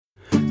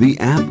The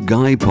App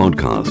Guy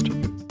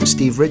Podcast.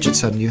 Steve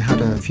Richardson, you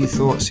had a few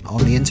thoughts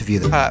on the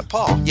interview.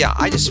 Paul,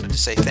 I just want to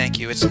say thank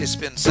you. It's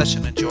been such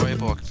an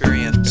enjoyable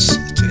experience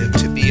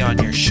to be on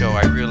your show.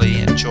 I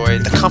really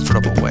enjoyed the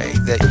comfortable way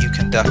that you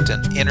conduct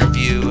an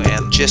interview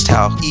and just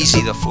how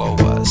easy the flow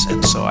was.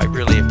 And so I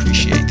really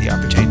appreciate the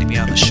opportunity to be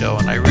on the show,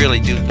 and I really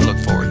do look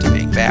forward to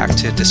being back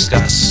to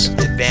discuss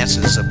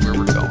advances of where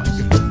we're going.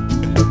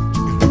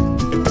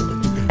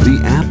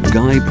 The App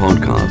Guy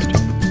Podcast.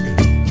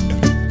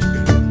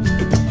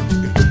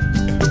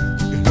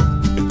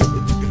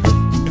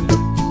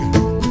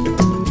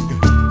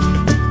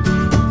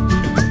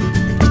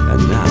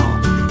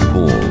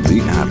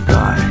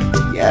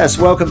 Yes,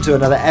 welcome to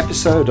another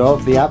episode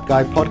of the App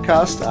Guy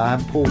Podcast.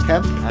 I'm Paul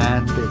Kemp,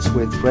 and it's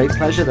with great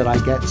pleasure that I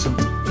get some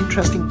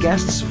interesting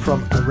guests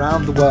from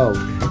around the world.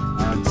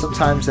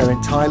 Sometimes they're in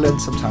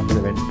Thailand, sometimes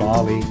they're in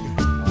Bali.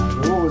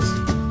 They're always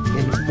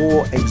in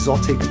more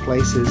exotic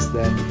places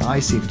than I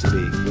seem to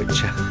be,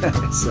 which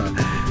is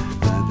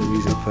the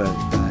reason for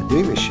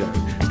doing this show.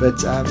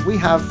 But we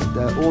have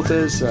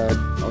authors,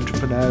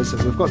 entrepreneurs,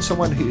 and we've got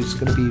someone who's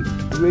going to be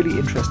really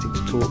interesting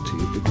to talk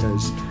to,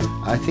 because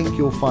I think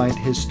you'll find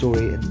his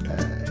story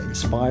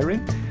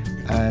inspiring.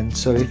 And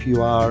so if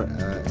you are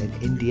an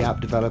indie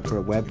app developer,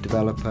 a web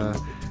developer,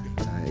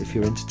 if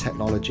you're into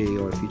technology,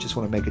 or if you just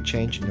want to make a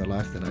change in your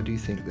life, then I do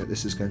think that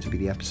this is going to be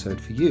the episode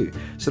for you.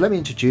 So let me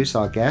introduce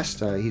our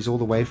guest. He's all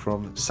the way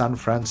from San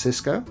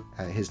Francisco.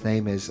 His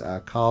name is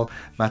Carl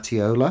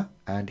Mattiola,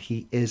 and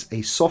he is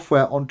a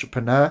software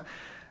entrepreneur,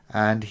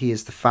 and he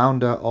is the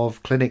founder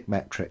of Clinic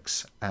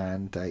Metrics,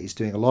 and he's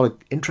doing a lot of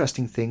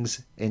interesting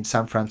things in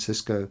San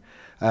Francisco.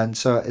 And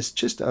so it's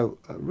just a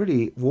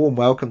really warm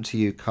welcome to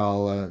you,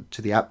 Carl,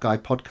 to the App Guy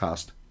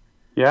Podcast.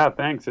 Yeah,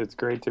 thanks. It's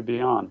great to be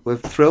on. We're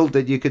thrilled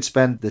that you could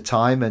spend the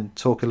time and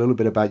talk a little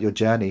bit about your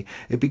journey.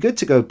 It'd be good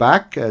to go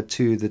back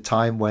to the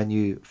time when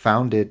you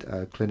founded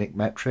Clinic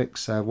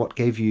Metrics. What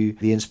gave you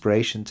the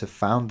inspiration to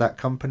found that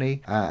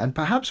company? And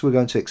perhaps we're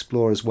going to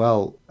explore as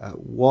well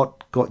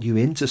what got you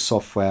into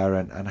software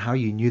and how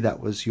you knew that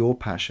was your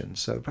passion.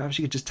 So perhaps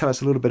you could just tell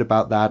us a little bit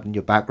about that and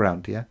your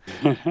background, yeah?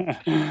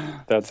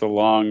 That's a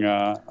long,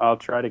 I'll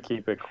try to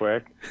keep it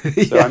quick.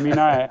 So, yeah. I mean,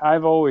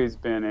 I've always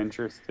been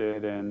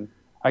interested in,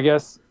 I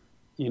guess,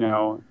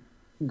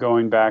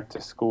 going back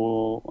to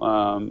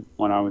school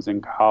when I was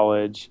in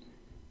college,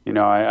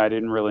 I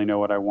didn't really know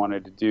what I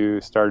wanted to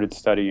do. Started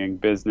studying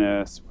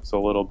business, was a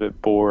little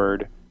bit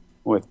bored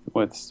with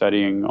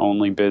studying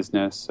only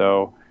business.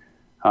 So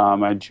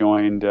I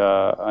joined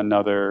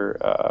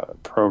another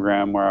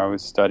program where I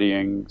was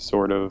studying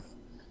sort of,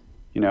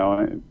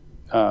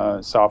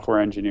 software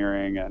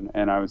engineering.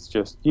 And I was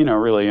just,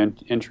 really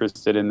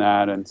interested in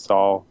that and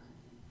saw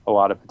a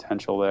lot of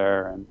potential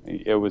there, and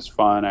it was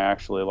fun. I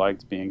actually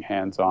liked being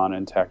hands-on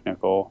and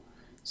technical.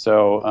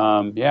 So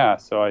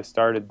so I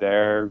started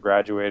there,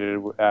 graduated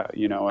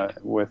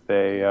with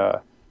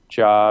a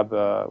job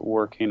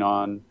working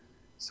on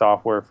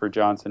software for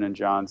Johnson &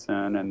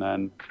 Johnson, and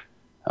then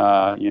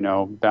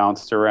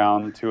bounced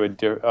around to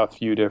a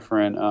few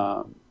different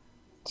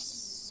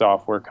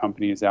software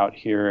companies out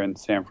here in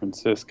San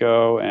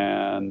Francisco,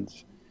 and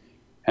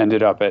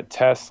ended up at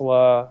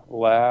Tesla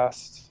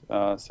last.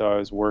 So I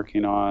was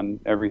working on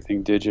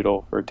everything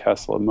digital for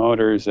Tesla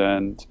Motors,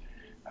 and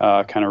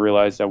kind of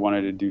realized I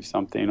wanted to do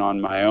something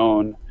on my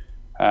own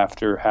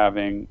after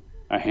having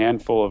a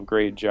handful of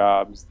great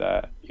jobs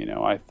that,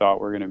 I thought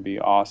were going to be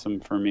awesome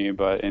for me.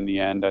 But in the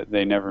end,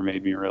 they never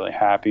made me really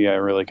happy. I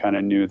really kind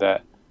of knew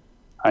that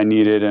I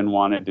needed and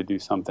wanted to do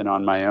something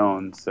on my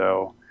own.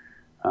 So,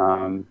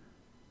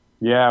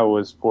 I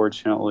was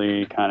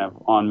fortunately kind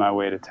of on my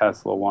way to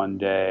Tesla one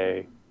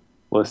day,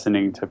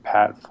 listening to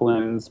Pat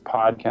Flynn's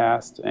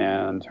podcast,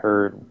 and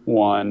heard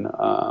one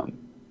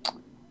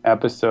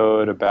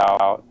episode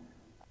about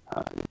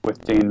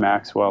with Dane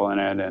Maxwell in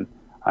it, and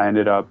I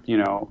ended up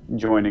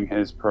joining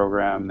his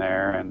program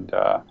there, and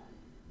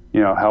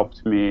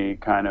helped me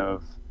kind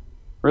of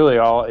really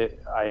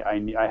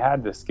I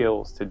had the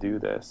skills to do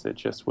this. It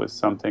just was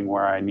something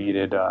where I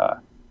needed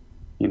to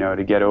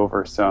get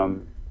over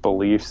some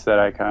beliefs that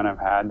I kind of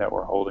had that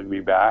were holding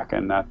me back,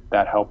 and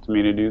that helped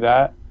me to do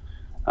that.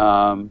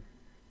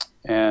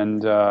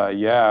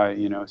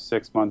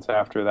 6 months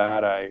after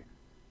that, I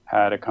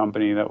had a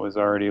company that was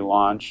already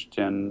launched,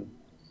 and,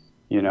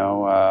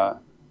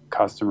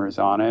 customers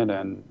on it,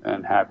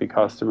 and happy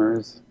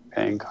customers,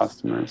 paying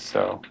customers.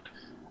 So,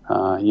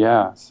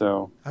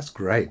 so. That's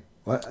great.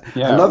 Well,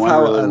 I love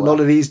how really a lot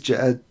of these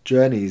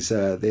journeys,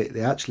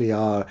 they actually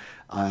are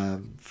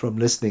from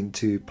listening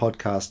to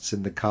podcasts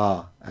in the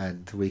car,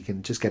 and we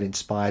can just get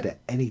inspired at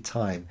any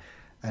time.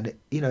 And,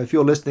 if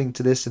you're listening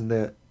to this in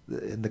the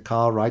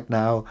car right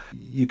now,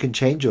 you can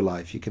change your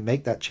life. You can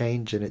make that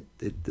change, and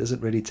it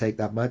doesn't really take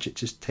that much. It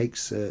just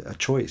takes a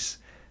choice,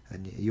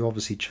 and you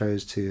obviously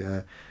chose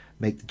to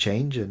make the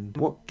change? And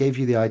what gave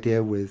you the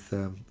idea with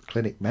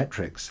Clinic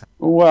Metrics?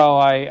 Well,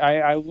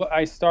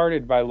 I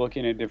started by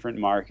looking at different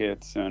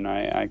markets, and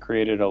I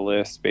created a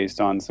list based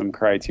on some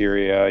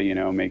criteria,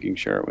 making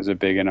sure it was a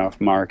big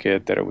enough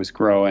market, that it was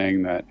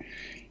growing, that,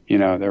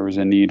 there was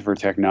a need for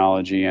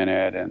technology in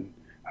it. And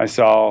I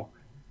saw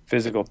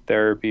physical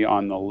therapy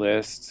on the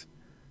list,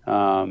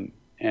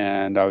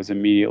 and I was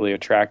immediately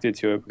attracted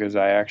to it because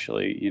I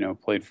actually,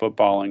 played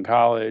football in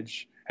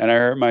college, and I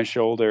hurt my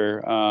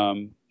shoulder.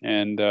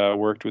 And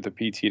worked with a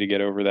PT to get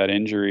over that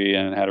injury,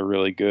 and had a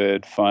really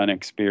good, fun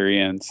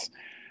experience.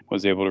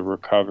 Was able to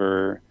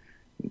recover,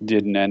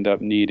 didn't end up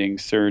needing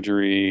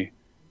surgery,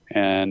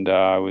 and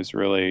I was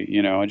really,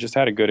 I just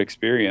had a good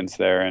experience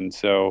there. And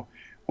so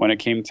when it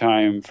came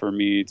time for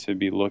me to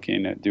be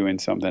looking at doing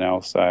something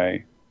else,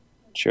 I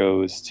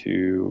chose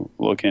to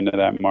look into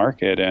that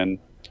market. And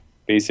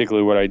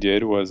basically what I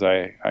did was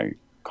I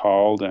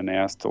called and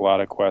asked a lot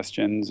of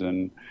questions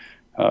and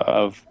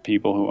of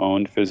people who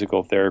owned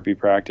physical therapy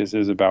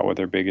practices about what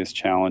their biggest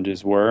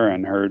challenges were,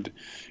 and heard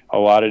a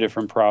lot of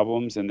different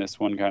problems. And this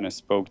one kind of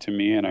spoke to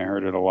me, and I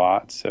heard it a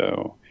lot.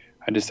 So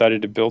I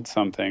decided to build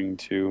something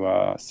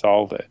to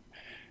solve it.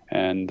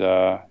 And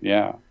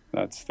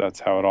that's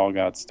how it all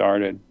got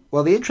started.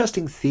 Well, the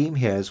interesting theme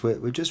here is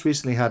we've just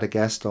recently had a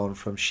guest on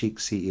from Chic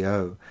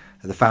CEO,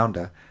 the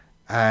founder,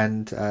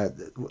 and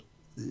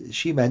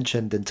she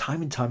mentioned, and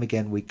time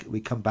again, we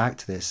come back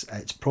to this,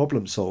 it's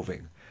problem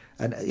solving.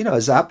 And,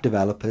 as app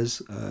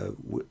developers,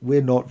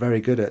 we're not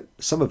very good at,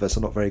 some of us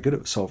are not very good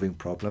at solving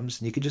problems.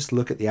 And you can just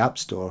look at the App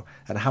Store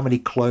and how many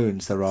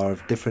clones there are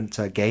of different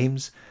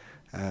games.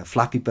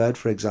 Flappy Bird,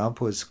 for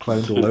example, is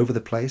cloned all over the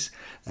place.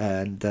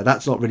 And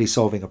that's not really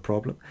solving a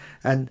problem.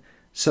 And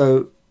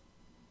so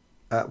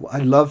I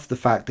love the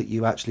fact that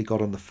you actually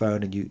got on the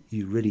phone and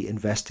you really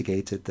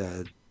investigated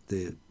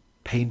the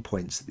pain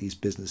points that these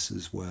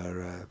businesses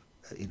were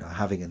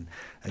having,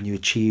 and you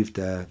achieved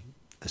a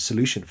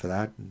solution for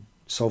that. And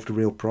solved a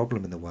real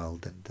problem in the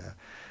world. And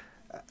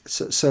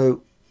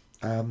so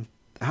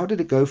how did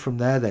it go from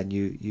there then?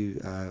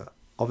 You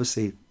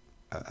obviously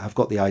have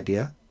got the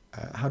idea.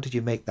 How did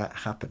you make that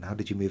happen? How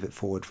did you move it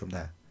forward from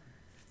there?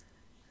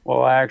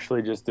 Well, I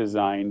actually just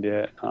designed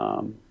it,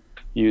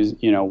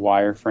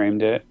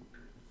 wireframed it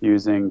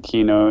using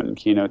Keynote and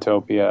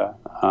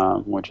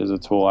Keynotopia, which is a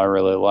tool I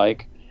really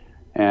like.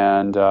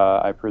 And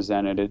I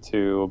presented it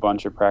to a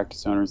bunch of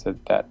practice owners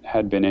that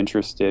had been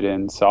interested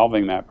in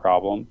solving that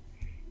problem.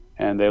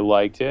 And they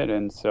liked it,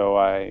 and so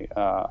I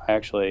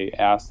actually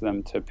asked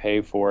them to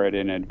pay for it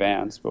in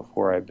advance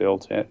before I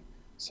built it.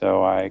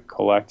 So I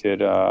collected,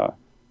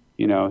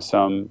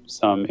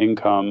 some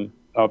income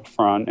up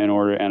front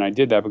and I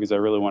did that because I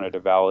really wanted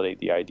to validate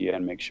the idea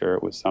and make sure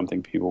it was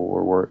something people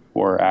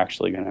were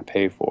actually going to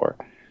pay for.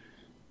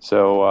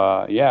 So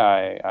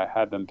I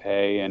had them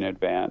pay in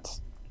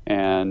advance,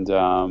 and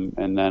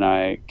then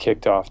I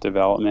kicked off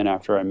development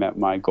after I met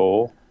my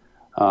goal.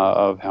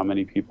 Of how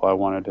many people I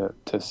wanted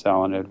to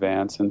sell in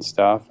advance and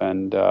stuff,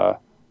 and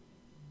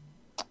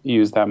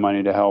used that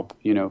money to help,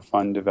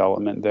 fund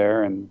development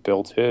there, and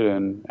built it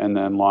and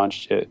then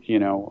launched it,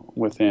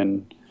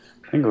 within,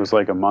 I think it was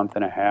like a month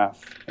and a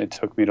half. It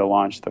took me to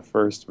launch the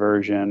first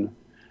version,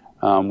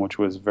 which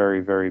was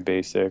very, very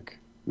basic,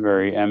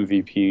 very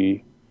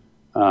MVP,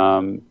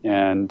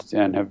 and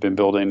have been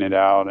building it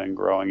out and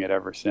growing it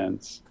ever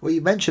since. Well,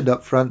 you mentioned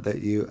up front that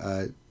you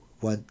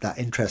weren't that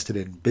interested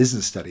in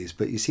business studies,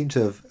 but you seem to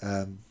have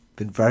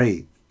been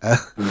very,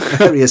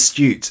 very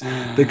astute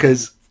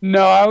because...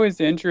 No, I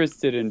was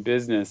interested in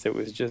business. It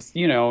was just,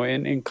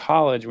 in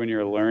college when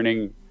you're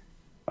learning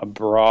a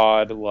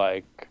broad,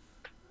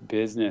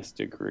 business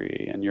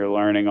degree and you're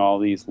learning all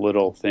these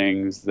little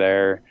things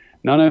there,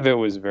 none of it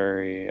was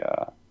very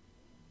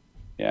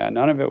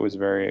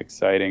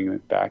exciting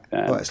back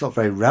then. Well, it's not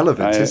very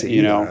relevant, is it?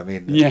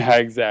 Yeah,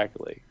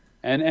 exactly.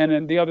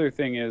 And the other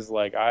thing is,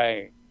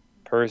 I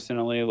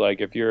personally,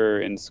 if you're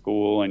in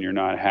school and you're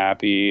not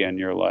happy and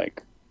you're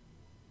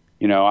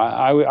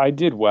I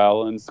did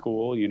well in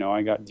school,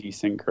 I got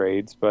decent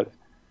grades, but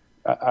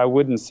I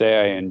wouldn't say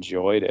I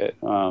enjoyed it.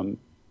 I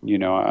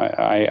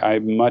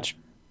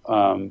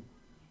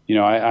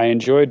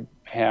enjoyed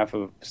half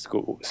of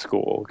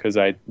school because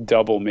I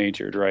double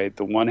majored, right?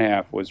 The one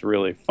half was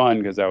really fun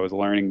because I was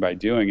learning by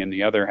doing, and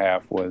the other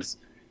half was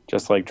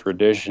just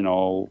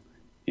traditional,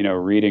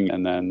 reading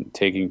and then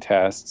taking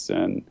tests,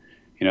 and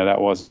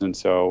that wasn't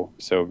so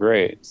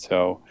great.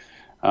 So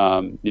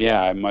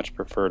I much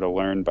prefer to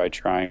learn by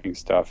trying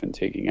stuff and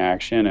taking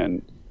action,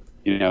 and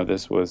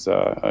this was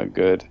a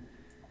good,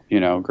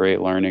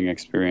 great learning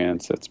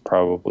experience. That's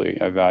probably,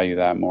 I value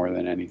that more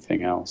than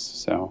anything else.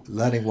 So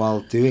learning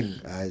while doing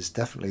is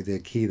definitely the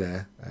key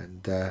there,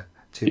 and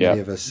too many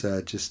of us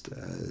just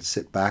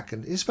sit back,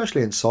 and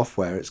especially in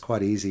software, it's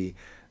quite easy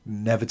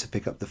never to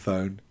pick up the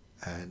phone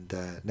and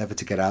never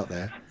to get out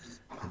there.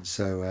 And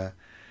so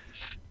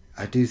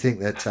I do think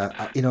that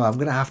I'm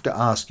going to have to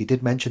ask. You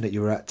did mention that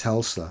you were at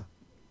Tesla,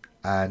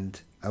 and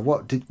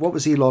what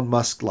was Elon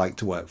Musk like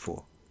to work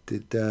for?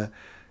 Did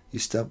you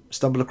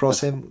stumble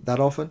across him that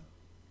often?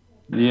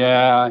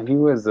 Yeah, he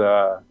was,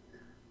 I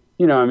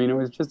mean, it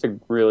was just a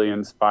really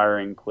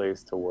inspiring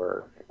place to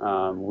work.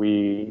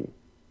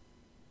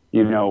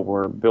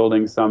 We're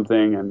building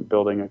something and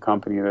building a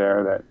company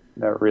there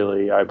that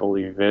really, I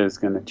believe, is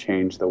going to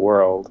change the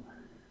world.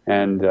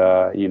 And,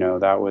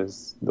 that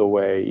was the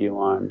way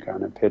Elon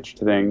kind of pitched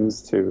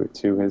things to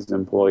his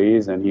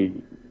employees, and he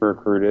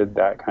recruited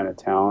that kind of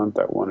talent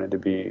that wanted to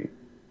be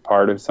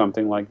part of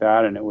something like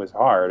that. And it was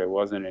hard. It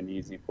wasn't an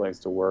easy place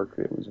to work.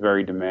 It was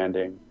very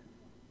demanding,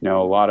 a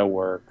lot of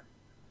work.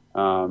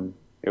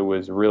 It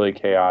was really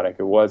chaotic.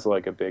 It was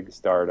like a big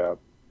startup.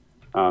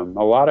 A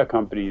lot of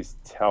companies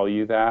tell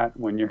you that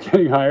when you're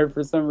getting hired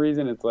for some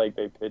reason. It's like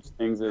they pitch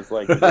things as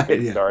like a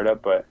big Yeah.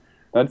 startup, but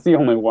that's the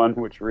only one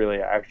which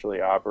really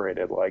actually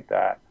operated like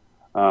that.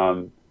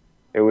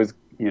 It was,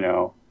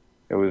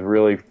 it was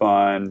really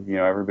fun.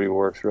 Everybody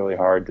works really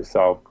hard to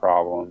solve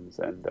problems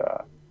and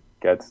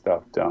get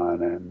stuff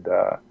done, and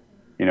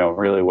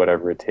really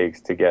whatever it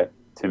takes to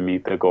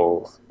meet the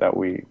goals that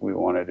we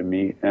wanted to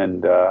meet.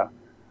 And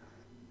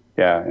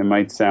yeah, it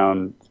might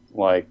sound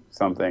like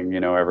something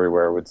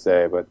everywhere would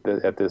say, but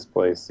at this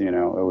place, it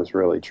was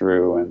really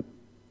true.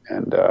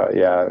 And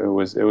yeah, it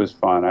was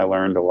fun. I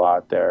learned a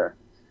lot there.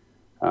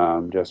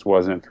 Just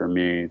wasn't for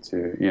me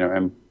to,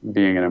 and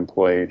being an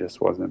employee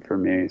just wasn't for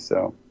me.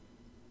 So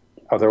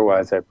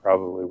otherwise, I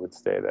probably would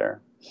stay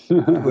there.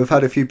 We've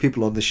had a few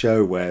people on the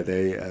show where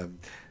they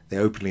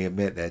openly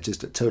admit they're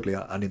just totally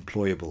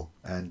unemployable,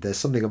 and there's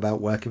something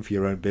about working for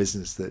your own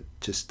business that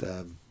just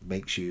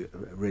makes you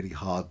really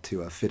hard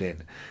to fit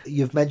in.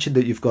 You've mentioned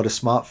that you've got a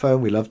smartphone.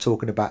 We love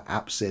talking about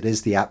apps. It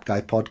is the App Guy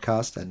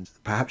podcast, and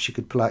perhaps you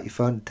could pull out your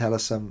phone and tell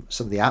us some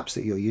of the apps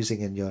that you're using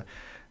in your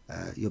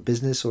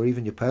business or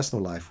even your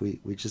personal life. We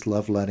just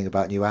love learning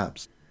about new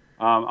apps.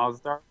 I'll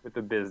start with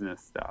the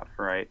business stuff,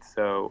 right?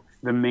 So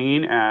the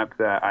main app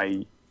that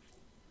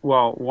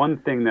one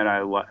thing that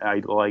I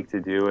like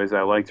to do is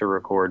I like to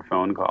record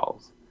phone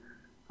calls.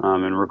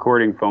 And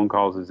recording phone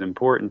calls is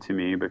important to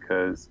me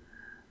because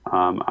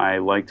I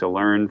like to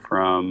learn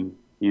from,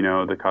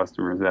 the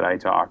customers that I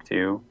talk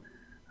to.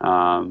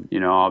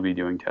 I'll be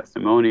doing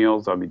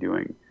testimonials. I'll be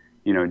doing,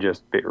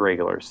 just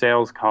regular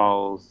sales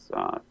calls,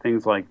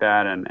 things like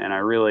that. And I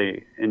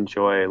really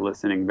enjoy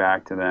listening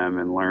back to them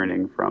and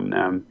learning from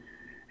them.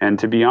 And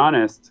to be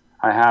honest,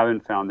 I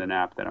haven't found an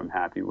app that I'm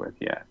happy with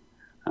yet.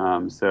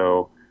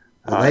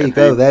 There you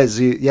go. There's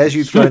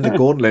you throwing the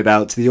gauntlet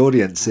out to the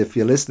audience. If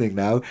you're listening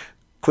now,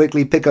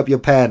 quickly pick up your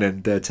pen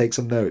and take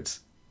some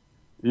notes.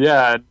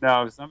 Yeah,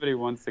 no, if somebody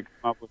wants to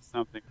come up with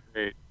something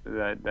great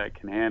that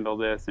can handle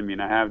this, I mean,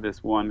 I have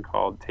this one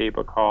called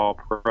TAGP53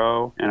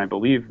 Pro, and I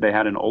believe they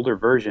had an older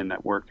version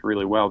that worked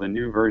really well. The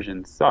new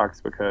version sucks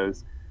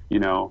because,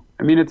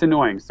 it's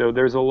annoying. So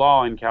there's a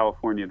law in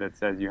California that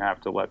says you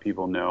have to let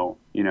people know,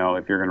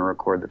 if you're going to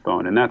record the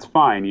phone, and that's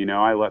fine.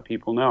 I let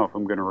people know if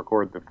I'm going to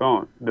record the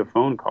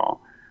phone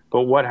call.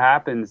 But what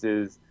happens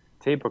is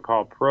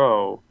TAGP53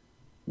 Pro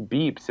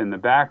beeps in the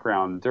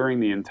background during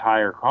the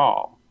entire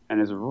call. And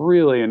is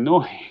really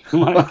annoying,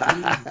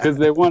 because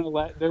they want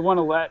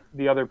to let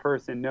the other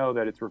person know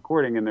that it's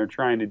recording, and they're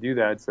trying to do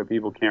that so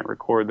people can't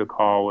record the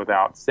call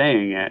without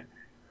saying it.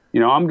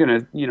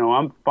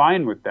 I'm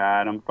fine with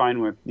that. I'm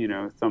fine with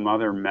some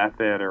other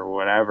method or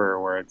whatever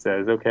where it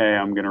says, okay,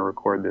 I'm gonna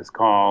record this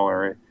call,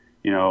 or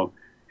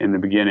in the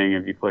beginning,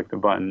 if you click the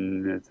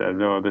button, it says,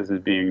 oh, this is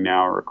being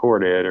now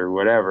recorded or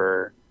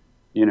whatever.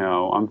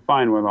 I'm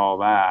fine with all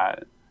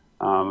that.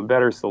 A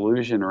better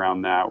solution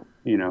around that,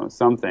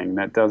 something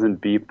that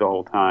doesn't beep the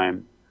whole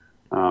time,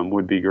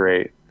 would be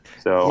great.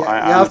 So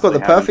I've got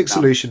the perfect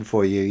solution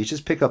for you. You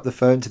just pick up the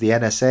phone to the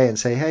NSA and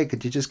say, hey,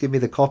 could you just give me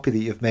the copy that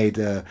you've made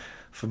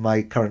for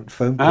my current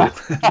phone call?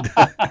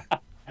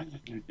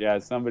 Yeah,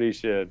 somebody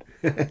should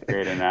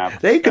create an app.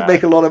 They could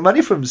make a lot of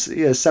money from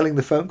selling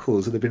the phone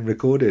calls that have been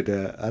recorded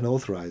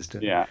unauthorized.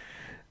 Yeah,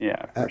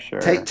 for sure.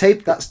 That's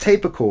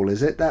TAGP53,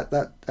 is it?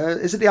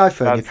 Is it the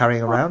iPhone you're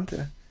carrying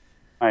around?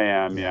 I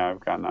am, yeah. I've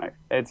got an iPhone.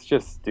 It's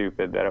just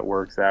stupid that it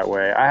works that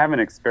way. I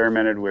haven't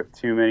experimented with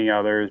too many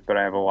others, but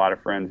I have a lot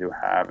of friends who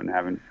have and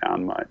haven't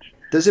found much.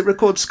 Does it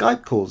record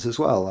Skype calls as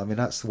well? I mean,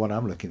 that's the one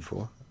I'm looking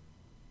for.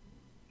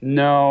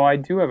 No, I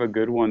do have a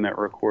good one that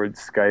records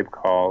Skype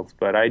calls,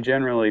 but I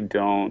generally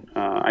don't.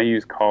 I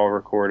use Call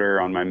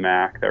Recorder on my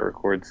Mac that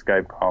records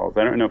Skype calls.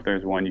 I don't know if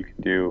there's one you can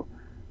do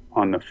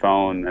on the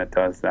phone that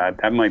does that.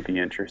 That might be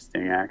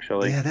interesting,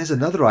 actually. Yeah, there's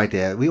another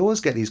idea. We always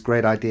get these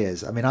great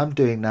ideas. I mean, I'm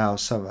doing now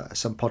some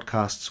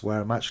podcasts where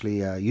I'm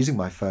actually using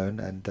my phone,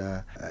 and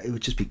it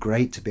would just be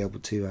great to be able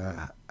to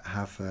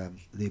have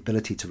the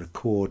ability to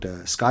record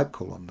a Skype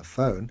call on the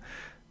phone.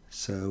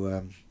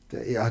 So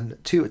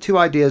two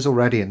ideas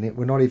already, and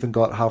we're not even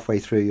got halfway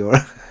through your...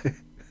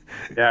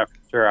 Yeah,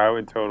 for sure. I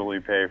would totally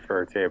pay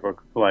for a tape,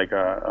 like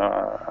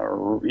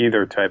a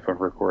either type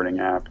of recording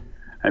app.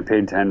 I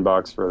paid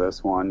 $10 for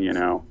this one,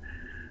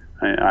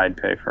 I'd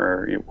pay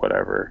for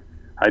whatever.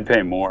 I'd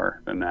pay more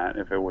than that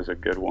if it was a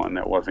good one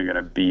that wasn't going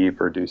to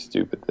beep or do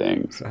stupid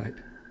things. Right.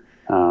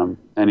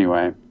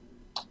 Anyway,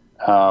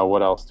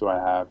 what else do I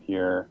have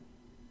here?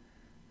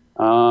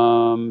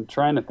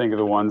 Trying to think of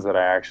the ones that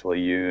I actually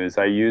use.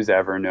 I use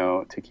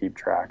Evernote to keep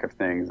track of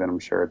things, and I'm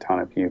sure a ton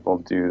of people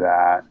do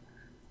that.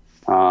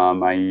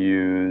 I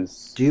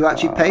use. Do you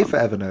actually pay for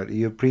Evernote? Are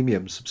you a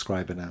premium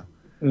subscriber now?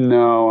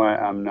 No,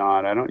 I'm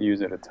not. I don't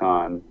use it a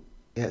ton.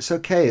 Yeah, it's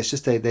okay. It's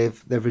just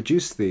they've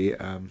reduced the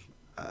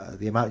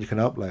amount you can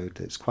upload.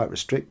 It's quite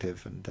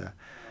restrictive, and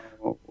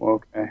Oh,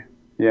 okay.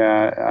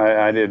 Yeah,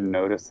 I didn't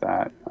notice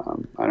that.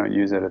 I don't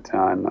use it a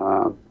ton.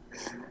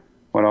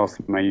 What else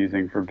am I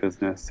using for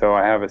business? So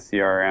I have a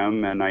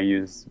CRM and I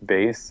use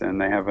Base, and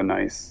they have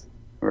a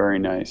very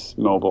nice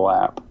mobile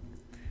app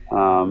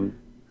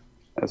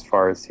as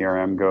far as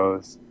CRM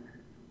goes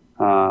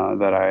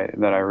that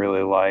I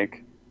really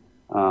like.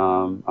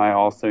 I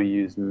also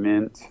use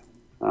Mint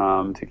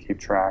to keep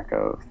track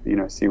of,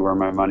 see where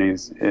my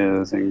money's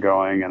is and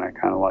going, and I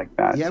kind of like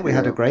that yeah, too. we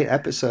had a great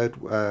episode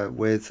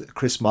with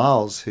Chris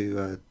Miles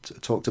who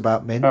talked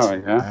about Mint. Oh,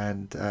 yeah.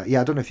 And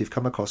yeah, I don't know if you've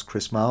come across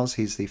Chris Miles.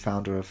 He's the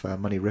founder of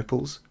Money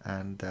Ripples,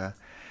 and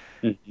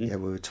yeah,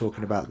 we were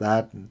talking about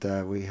that,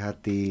 and we had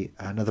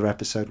another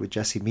episode with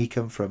Jesse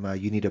Meekham from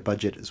You Need a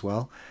Budget as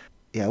well.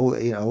 Yeah,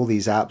 all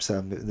these apps.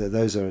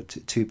 Those are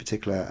two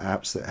particular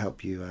apps that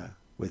help you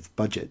with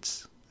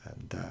budgets.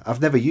 And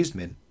I've never used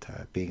Mint,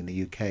 being in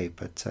the UK,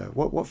 but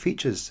what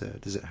features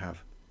does it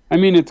have? I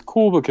mean, it's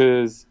cool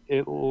because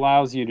it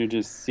allows you to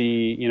just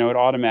see, it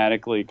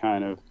automatically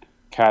kind of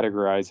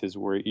categorizes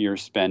where you're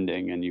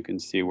spending, and you can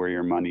see where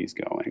your money's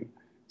going.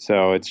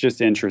 So it's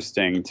just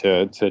interesting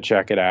to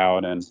check it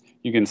out, and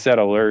you can set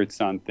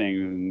alerts on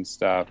things and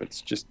stuff.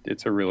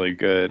 It's a really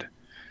good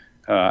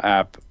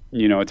app.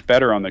 It's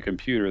better on the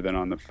computer than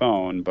on the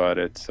phone, but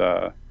it's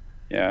a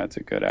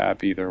good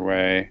app either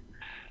way.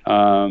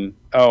 And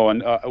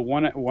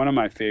one of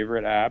my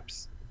favorite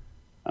apps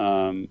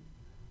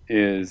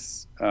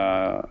is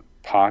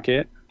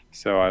Pocket.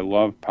 So I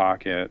love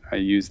Pocket. I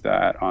use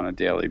that on a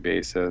daily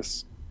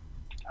basis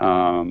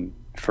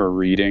for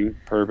reading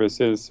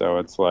purposes. So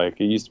it's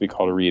like, it used to be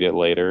called Read It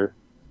Later.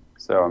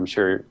 So I'm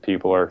sure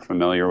people are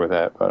familiar with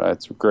it, but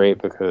it's great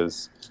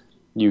because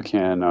you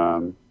can,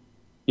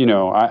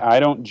 I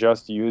don't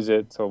just use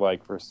it to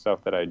for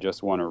stuff that I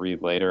just want to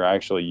read later. I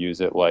actually use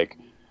it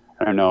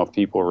I don't know if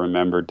people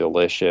remember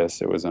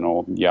Delicious. It was an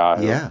old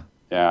Yahoo. Yeah.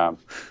 Yeah.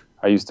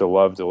 I used to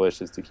love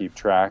Delicious to keep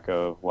track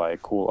of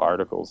cool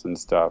articles and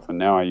stuff. And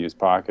now I use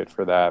Pocket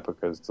for that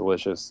because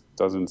Delicious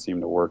doesn't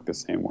seem to work the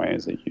same way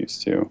as it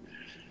used to.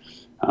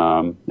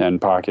 And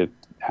Pocket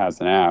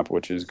has an app,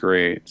 which is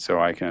great.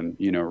 So I can,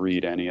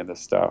 read any of the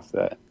stuff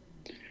that,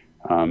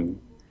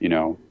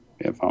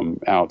 if I'm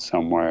out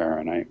somewhere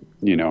and I,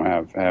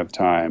 have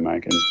time,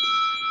 I can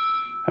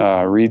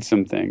read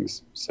some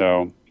things.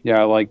 So yeah,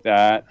 I like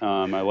that.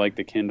 I like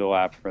the Kindle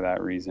app for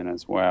that reason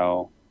as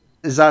well.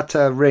 Is that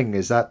Ring?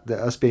 Is that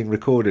us being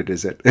recorded?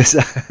 Is it? Is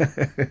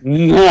that...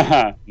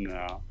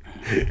 No.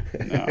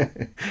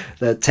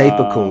 That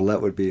tapical, that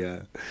would be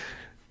a...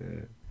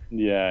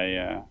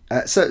 Yeah.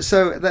 So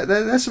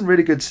there's some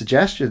really good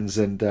suggestions,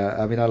 and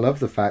I mean, I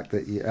love the fact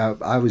that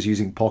I was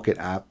using Pocket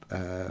app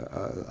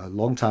a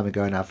long time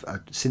ago, and I've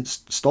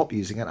since stopped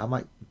using it. I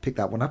might pick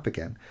that one up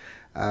again.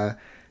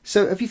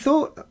 So have you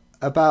thought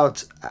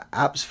about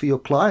apps for your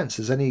clients?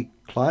 Has any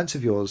clients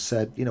of yours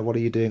said, what are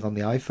you doing on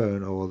the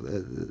iPhone or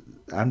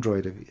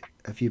Android?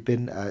 Have you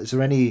been? Is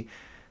there any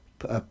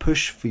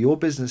push for your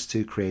business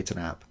to create an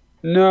app?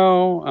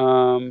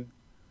 No.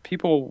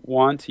 People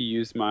want to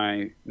use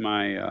my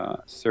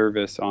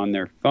service on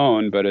their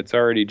phone, but it's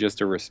already just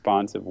a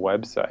responsive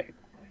website,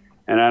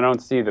 and I don't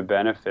see the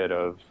benefit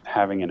of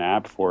having an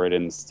app for it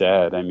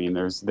instead. I mean,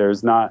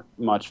 there's not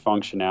much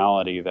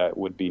functionality that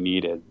would be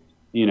needed.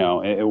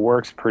 It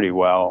works pretty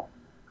well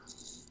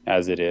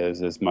as it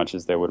is, as much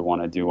as they would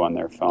want to do on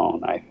their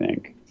phone, I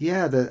think.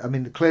 Yeah, I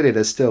mean, clearly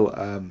there's still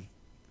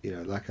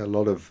like a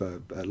lot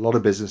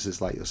of businesses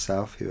like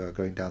yourself who are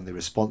going down the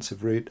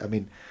responsive route. I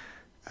mean,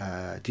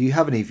 do you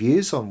have any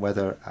views on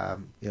whether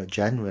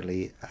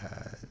generally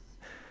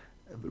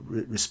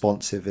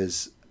responsive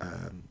is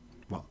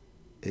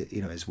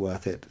is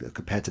worth it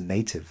compared to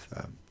native?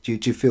 Do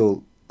you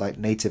feel like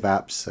native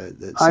apps that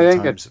sometimes... I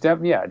think it's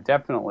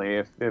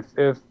definitely.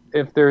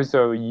 If there's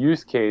a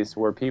use case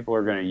where people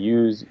are going to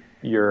use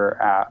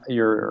your app,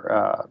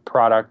 your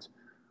product,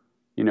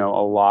 a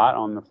lot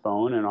on the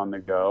phone and on the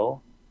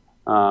go,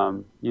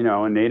 a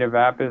native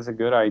app is a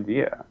good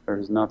idea.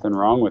 There's nothing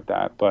wrong with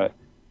that, but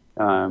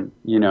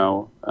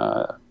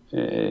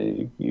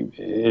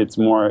it's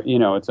more,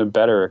 it's a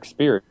better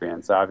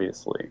experience,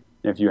 obviously,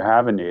 if you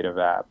have a native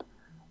app.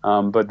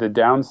 But the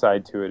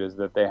downside to it is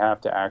that they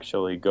have to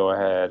actually go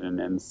ahead and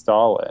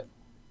install it.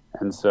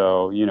 And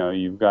so,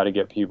 you've got to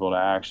get people to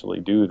actually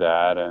do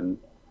that. And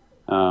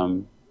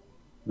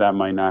that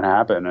might not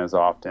happen as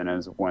often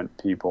as when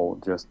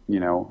people just,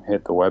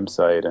 hit the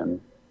website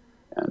and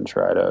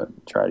try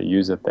to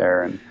use it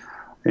there. And,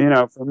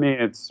 for me,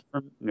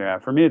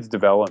 it's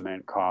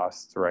development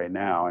costs right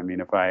now. I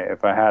mean, if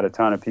I had a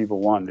ton of people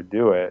wanting to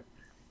do it,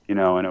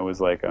 and it was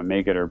like a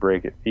make it or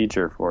break it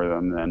feature for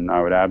them, then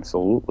I would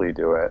absolutely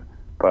do it.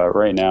 But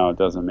right now, it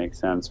doesn't make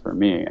sense for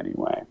me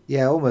anyway.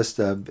 Yeah, almost.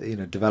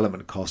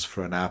 Development costs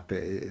for an app,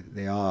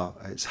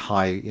 it's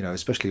high.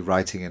 Especially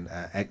writing in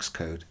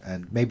Xcode,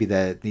 and maybe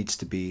there needs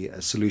to be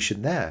a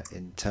solution there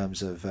in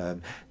terms of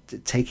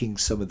taking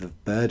some of the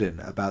burden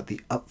about the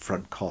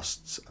upfront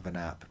costs of an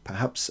app.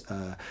 Perhaps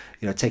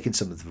taking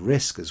some of the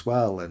risk as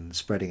well and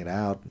spreading it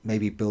out.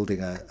 Maybe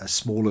building a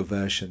smaller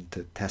version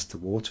to test the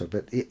water.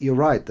 But you're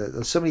right.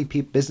 There's so many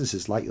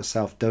businesses like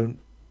yourself don't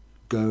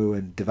go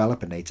and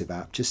develop a native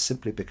app just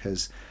simply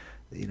because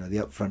the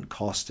upfront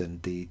cost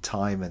and the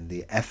time and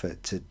the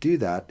effort to do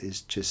that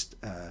is just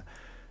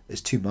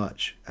is too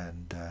much,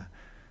 and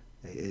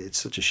it's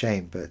such a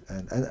shame. But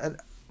and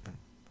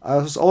I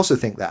also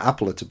think that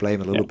Apple are to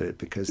blame a little bit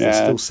because they're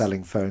still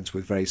selling phones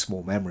with very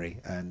small memory,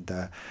 and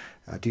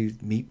I do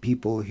meet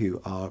people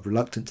who are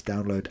reluctant to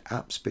download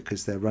apps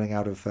because they're running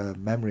out of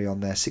memory on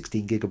their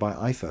 16 gigabyte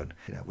iPhone.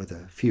 With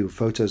a few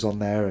photos on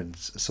there and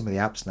some of the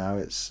apps now,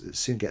 it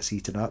soon gets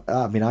eaten up.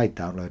 I mean, I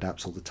download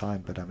apps all the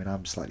time, but I mean,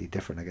 I'm slightly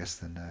different, I guess,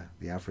 than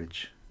the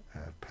average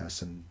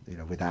person,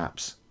 with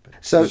apps.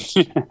 So,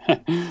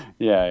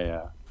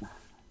 yeah.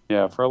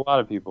 For a lot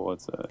of people,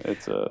 it's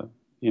a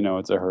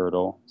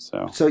hurdle.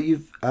 So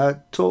you've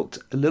talked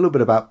a little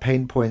bit about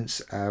pain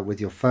points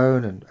with your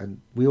phone,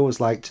 and we always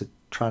like to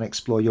try and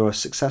explore. You're a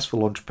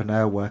successful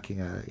entrepreneur working,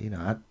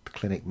 at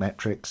Clinic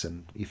Metrics,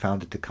 and you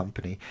founded the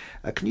company.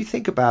 Can you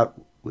think about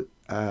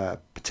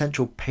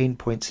potential pain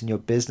points in your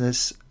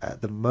business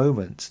at the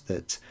moment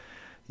that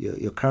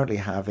you're currently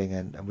having,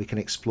 and we can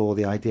explore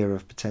the idea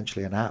of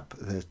potentially an app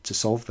to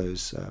solve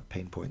those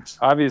pain points?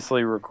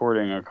 Obviously,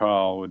 recording a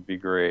call would be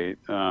great.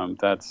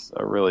 That's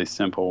a really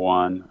simple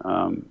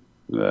one.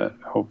 That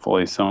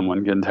hopefully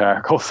someone can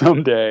tackle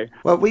someday.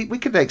 Well, we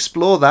could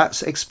explore that.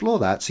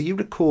 So you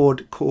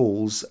record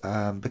calls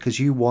because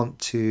you want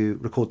to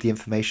record the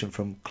information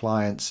from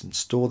clients and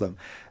store them.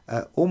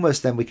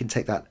 Almost then we can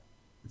take that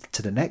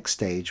to the next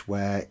stage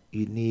where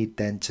you need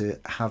then to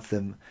have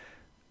them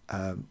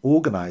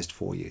organized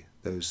for you.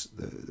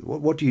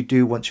 What do you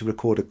do once you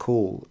record a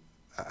call?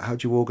 How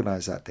do you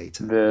organize that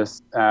data?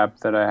 This app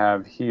that I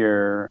have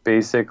here,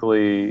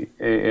 basically,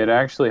 it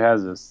actually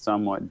has a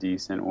somewhat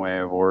decent way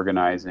of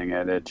organizing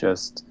it. It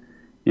just,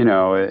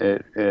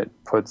 it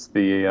puts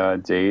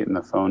the date and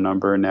the phone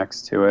number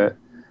next to it,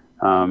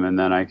 and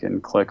then I can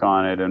click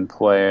on it and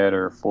play it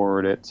or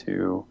forward it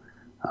to,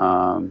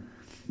 an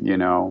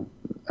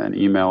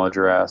email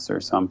address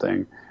or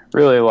something.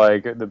 Really,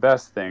 like, the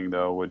best thing,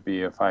 though, would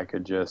be if I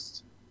could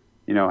just,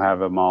 have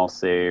them all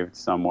saved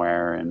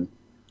somewhere in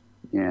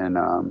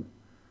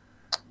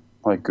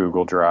like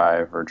Google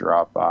Drive or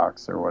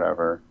Dropbox or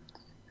whatever.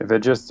 If it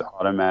just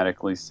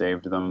automatically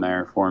saved them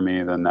there for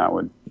me, then that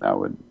would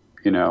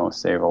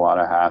save a lot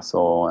of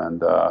hassle,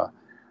 and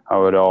I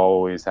would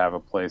always have a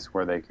place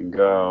where they can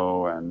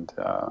go, and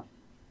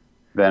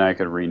then I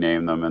could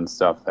rename them and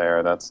stuff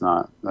there. That's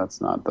not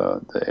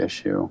the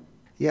issue.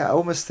 Yeah, I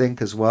almost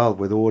think as well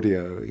with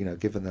audio,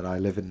 given that I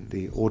live in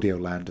the audio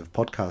land of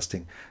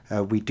podcasting,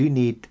 we do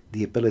need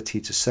the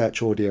ability to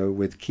search audio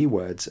with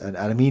keywords, and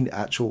I mean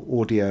actual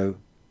audio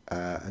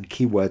and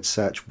keyword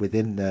search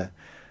within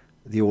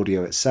the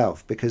audio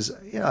itself. Because,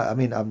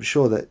 I'm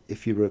sure that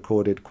if you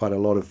recorded quite a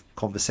lot of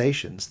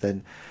conversations,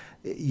 then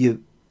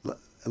you,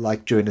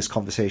 like during this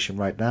conversation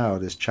right now,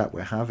 this chat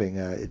we're having,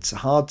 it's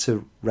hard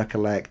to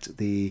recollect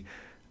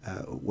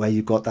where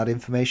you got that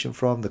information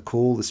from, the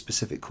call, the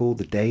specific call,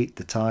 the date,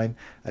 the time,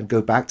 and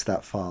go back to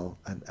that file.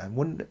 And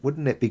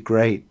wouldn't it be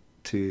great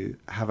to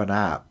have an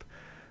app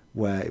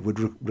where it would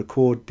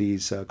record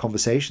these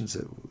conversations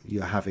that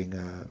you're having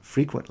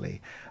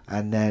frequently,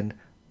 and then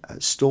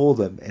store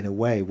them in a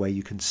way where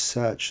you can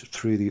search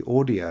through the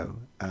audio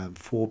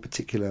for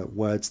particular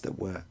words that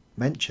were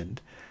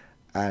mentioned,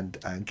 and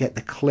get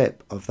the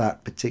clip of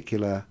that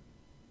particular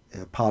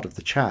part of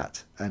the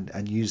chat,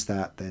 and use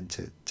that then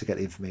to get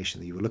the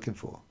information that you were looking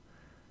for.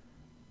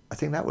 I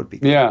think that would be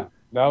good. Yeah,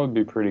 that would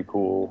be pretty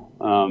cool.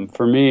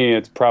 For me,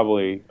 it's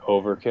probably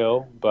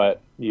overkill,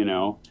 but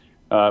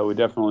it would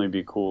definitely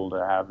be cool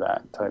to have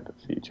that type of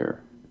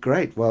feature.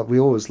 Great. Well, we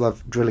always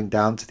love drilling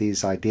down to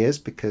these ideas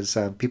because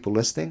people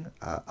listening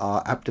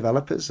are app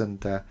developers,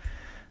 and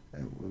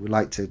we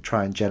like to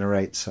try and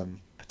generate some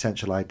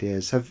potential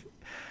ideas.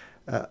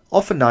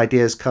 Often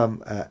ideas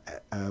come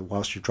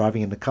whilst you're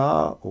driving in the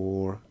car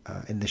or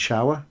in the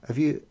shower. Have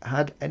you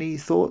had any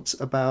thoughts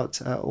about,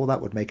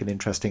 that would make an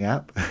interesting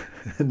app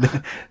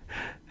that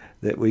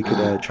we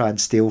could try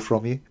and steal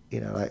from you?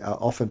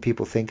 Often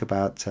people think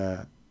about,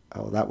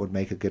 that would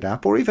make a good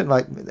app, or even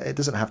like, it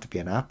doesn't have to be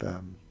an app,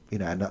 and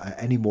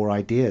any more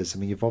ideas. I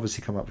mean, you've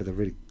obviously come up with a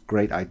really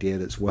great idea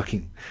that's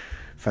working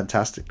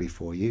fantastically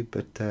for you,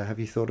 but have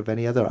you thought of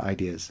any other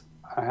ideas?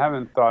 I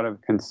haven't thought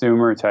of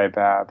consumer type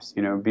apps,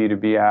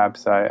 B2B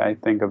apps I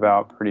think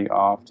about pretty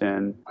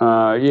often.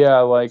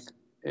 Like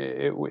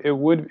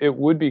it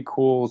would be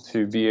cool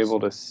to be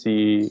able to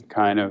see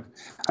kind of,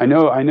 I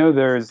know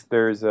there's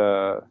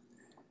a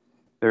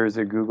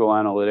Google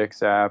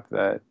Analytics app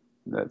that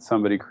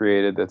somebody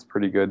created that's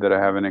pretty good that I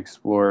haven't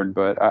explored,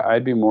 but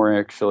I'd be more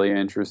actually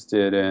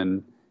interested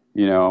in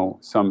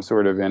some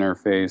sort of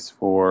interface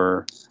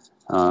for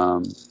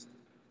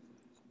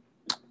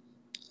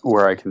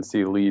where I can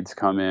see leads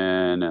come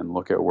in and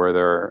look at where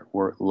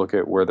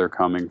they're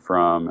coming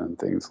from and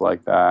things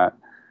like that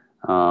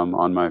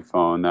on my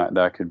phone.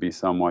 That could be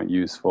somewhat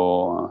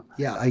useful.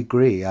 Yeah, I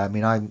agree. I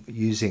mean, I'm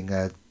using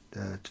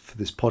for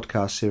this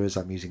podcast series,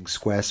 I'm using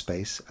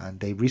Squarespace, and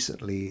they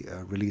recently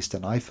released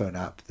an iPhone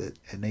app that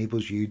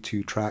enables you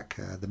to track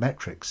the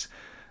metrics.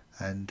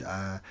 And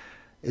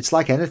it's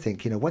like anything,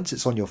 once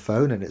it's on your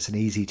phone and it's an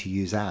easy to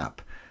use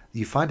app,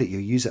 you find that you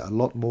use it a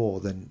lot more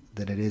than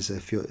it is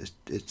if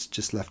it's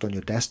just left on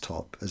your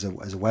desktop as a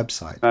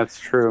website. That's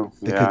true.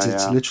 Because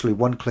it's literally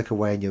one click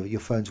away and your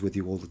phone's with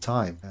you all the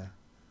time.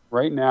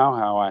 Right now,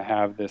 how I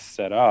have this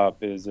set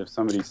up is if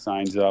somebody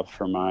signs up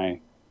for my,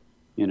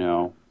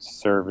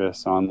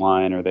 service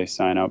online, or they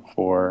sign up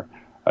for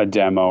a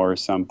demo or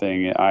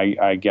something,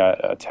 I get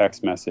a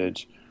text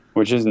message,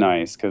 which is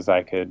nice because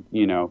I could,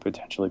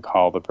 potentially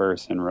call the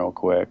person real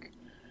quick.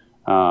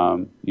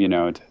 To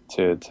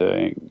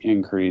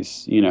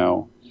increase,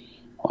 to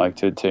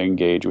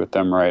engage with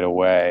them right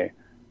away.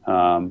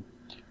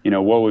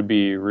 What would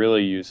be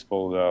really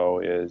useful, though,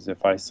 is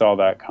if I saw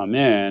that come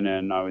in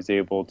and I was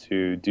able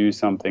to do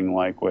something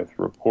like with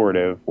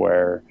Reportive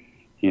where,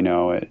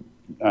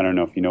 I don't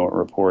know if you know what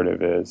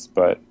Reportive is,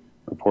 but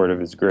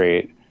Reportive is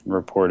great.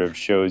 Reportive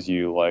shows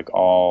you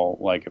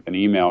if an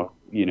email,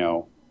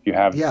 you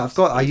have. Yeah,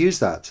 I use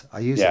that.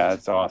 Yeah,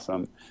 it's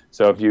awesome.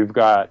 So if you've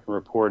got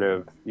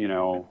Reportive,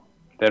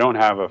 they don't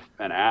have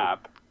an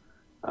app.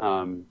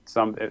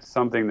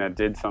 Something that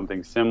did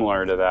something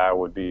similar to that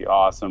would be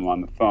awesome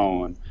on the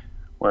phone,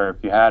 where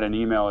if you had an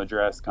email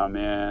address come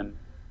in,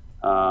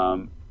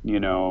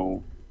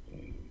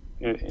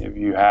 if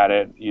you had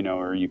it,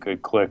 or you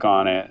could click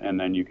on it and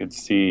then you could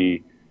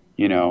see,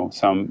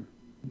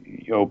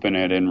 open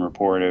it in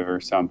Reportive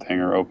or something,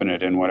 or open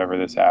it in whatever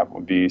this app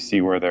would be,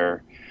 see where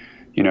they're,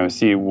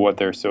 see what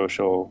their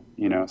social,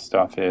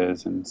 stuff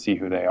is and see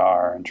who they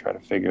are and try to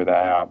figure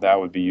that out. That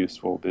would be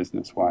useful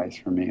business-wise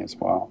for me as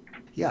well.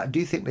 Yeah, I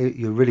do think that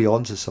you're really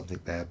onto something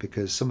there,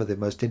 because some of the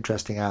most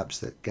interesting apps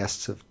that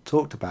guests have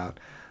talked about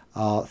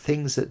are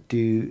things that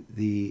do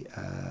the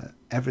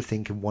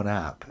everything in one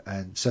app.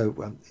 And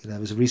so there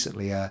was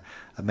recently a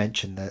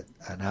mention that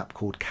an app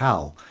called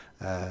Cal,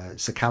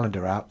 it's a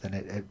calendar app, and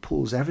it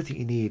pulls everything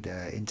you need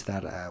into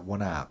that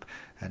one app,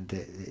 and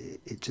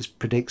it just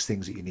predicts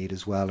things that you need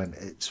as well, and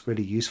it's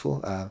really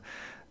useful.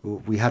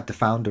 We had the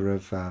founder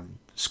of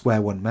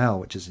Square One Mail,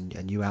 which is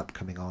a new app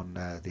coming on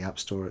the App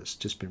Store. It's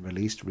just been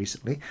released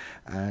recently,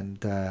 and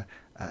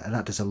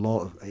that does a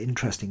lot of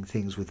interesting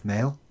things with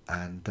mail,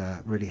 and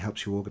really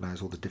helps you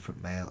organize all the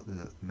different mail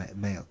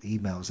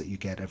emails that you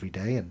get every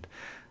day, and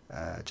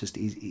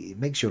it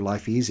makes your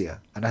life easier.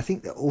 And I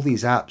think that all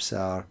these apps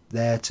are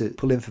there to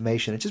pull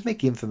information and just make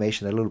the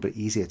information a little bit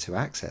easier to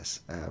access,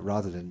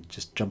 rather than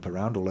just jump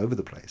around all over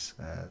the place.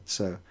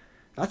 So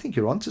I think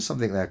you're onto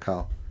something there,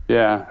 Carl.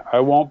 Yeah,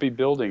 I won't be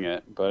building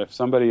it, but if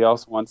somebody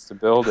else wants to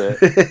build it,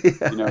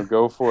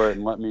 go for it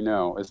and let me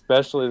know,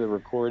 especially the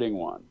recording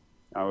one.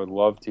 I would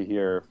love to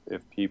hear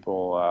if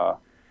people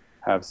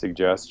have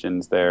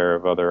suggestions there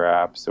of other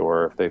apps,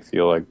 or if they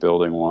feel like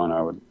building one.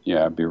 I would,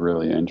 be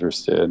really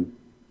interested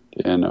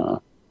in.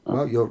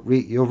 Well,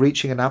 you're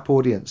reaching an app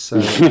audience, so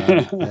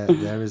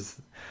there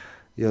is.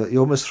 You're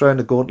almost throwing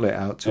a gauntlet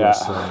out to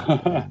us.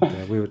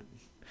 And,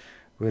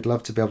 we'd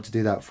love to be able to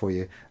do that for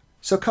you.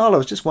 So, Carl, I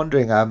was just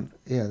wondering,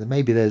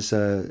 maybe there's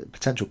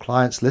potential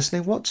clients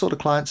listening. What sort of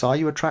clients are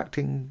you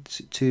attracting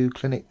to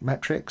Clinic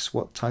Metrics?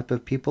 What type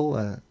of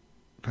people?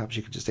 Perhaps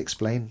you could just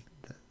explain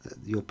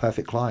your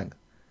perfect client.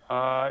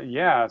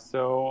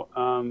 So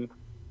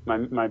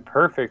my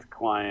perfect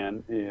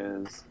client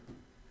is,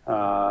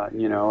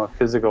 a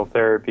physical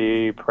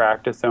therapy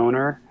practice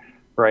owner.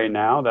 Right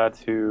now, that's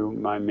who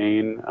my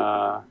main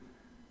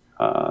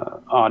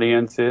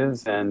audience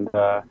is, and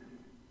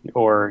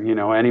or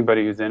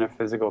anybody who's in a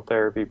physical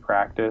therapy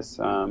practice.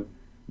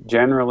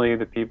 Generally,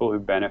 the people who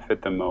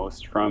benefit the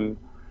most from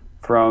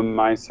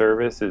my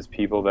service is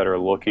people that are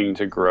looking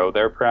to grow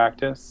their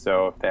practice.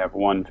 So if they have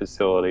one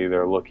facility,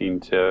 they're looking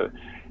to,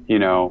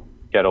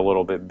 get a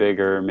little bit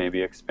bigger,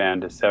 maybe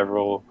expand to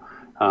several,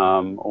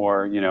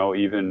 or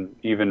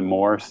even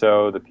more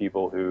so the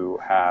people who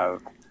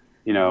have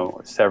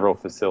several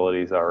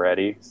facilities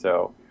already.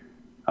 So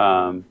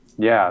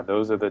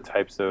those are the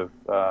types of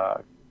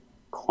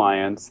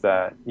clients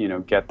that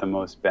get the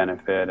most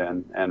benefit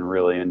and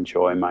really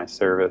enjoy my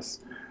service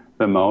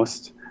the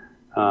most.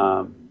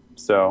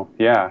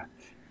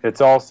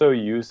 It's also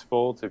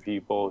useful to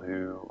people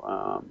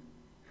who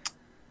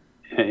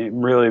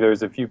really,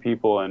 there's a few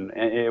people, and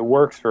it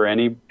works for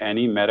any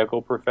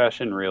medical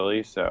profession,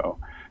 really. So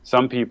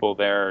some people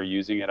there are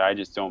using it. I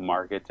just don't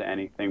market to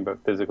anything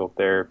but physical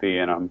therapy,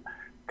 and I'm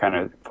kind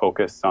of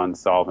focused on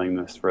solving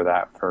this for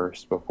that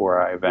first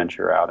before I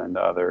venture out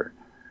into other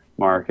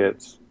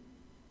markets.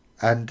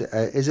 And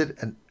is it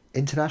an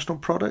international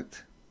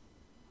product?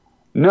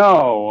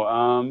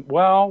 No.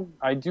 Well,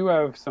 I do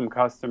have some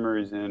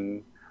customers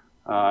in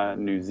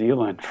New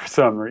Zealand for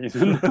some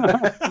reason.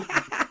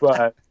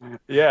 But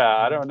yeah,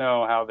 I don't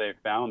know how they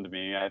found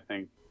me. I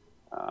think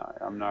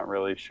I'm not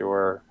really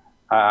sure.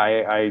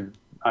 I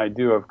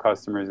do have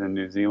customers in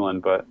New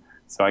Zealand, but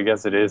so I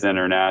guess it is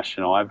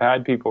international. I've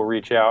had people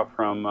reach out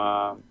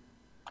from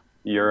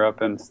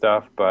Europe and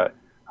stuff, but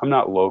I'm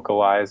not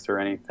localized or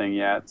anything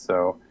yet.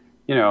 So,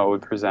 it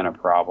would present a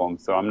problem.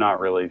 So I'm not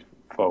really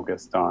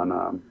focused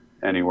on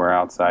anywhere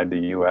outside the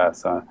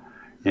U.S.,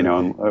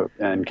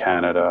 and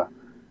Canada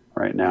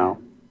right now.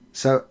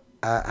 So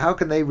how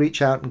can they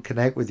reach out and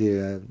connect with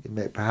you?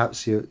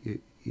 Perhaps you're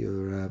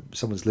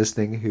someone's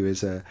listening who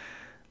is a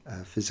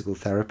physical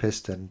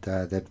therapist and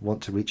they'd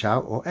want to reach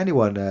out, or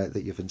anyone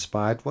that you've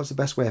inspired. What's the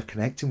best way of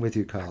connecting with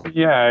you, Carl?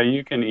 Yeah,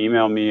 you can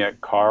email me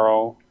at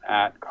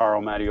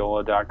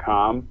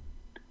carl@carlmattiola.com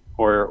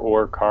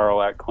or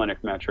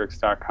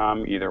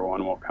carl@clinicmetrics.com. Either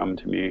one will come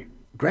to me.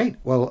 Great.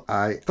 Well,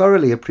 I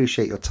thoroughly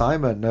appreciate your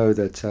time and know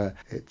that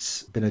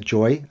it's been a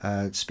joy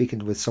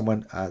speaking with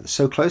someone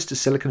so close to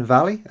Silicon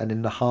Valley and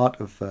in the heart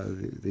of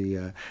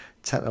the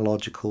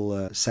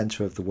technological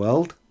center of the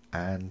world.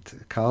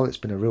 And Carl, it's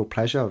been a real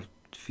pleasure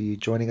for you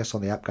joining us on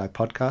the App Guy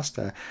podcast.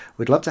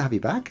 We'd love to have you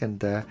back,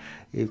 and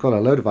you've got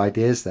a load of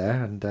ideas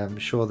there, and I'm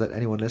sure that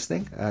anyone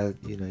listening,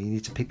 you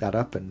need to pick that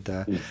up and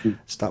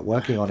start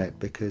working on it,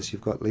 because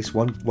you've got at least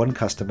one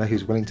customer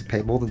who's willing to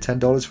pay more than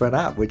 $10 for an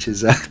app, which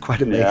is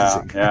quite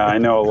amazing. Yeah, I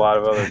know a lot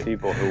of other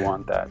people who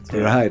want that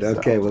too. Right,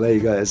 okay, well there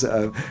you go.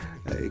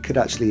 It could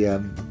actually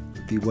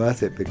be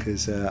worth it,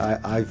 because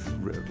I've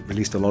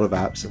released a lot of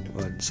apps,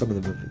 and some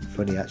of them have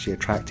only actually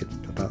attracted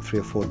about 3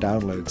 or 4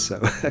 downloads. So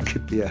that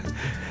could be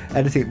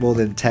anything more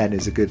than 10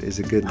 is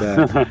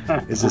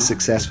a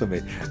success for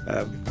me.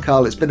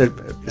 Carl, it's been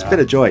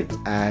a joy,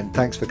 and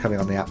thanks for coming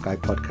on the App Guy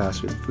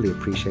podcast. We fully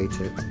appreciate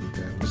it,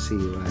 and we'll see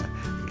you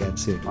again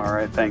soon. All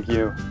right, thank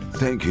you.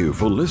 Thank you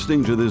for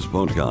listening to this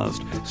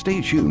podcast.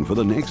 Stay tuned for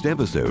the next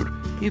episode.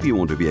 If you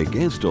want to be a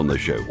guest on the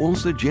show or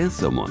suggest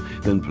someone,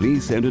 then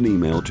please send an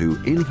email to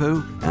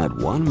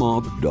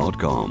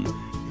info@onemob.com.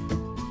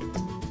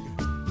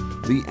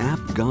 The App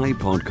Guy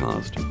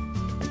Podcast.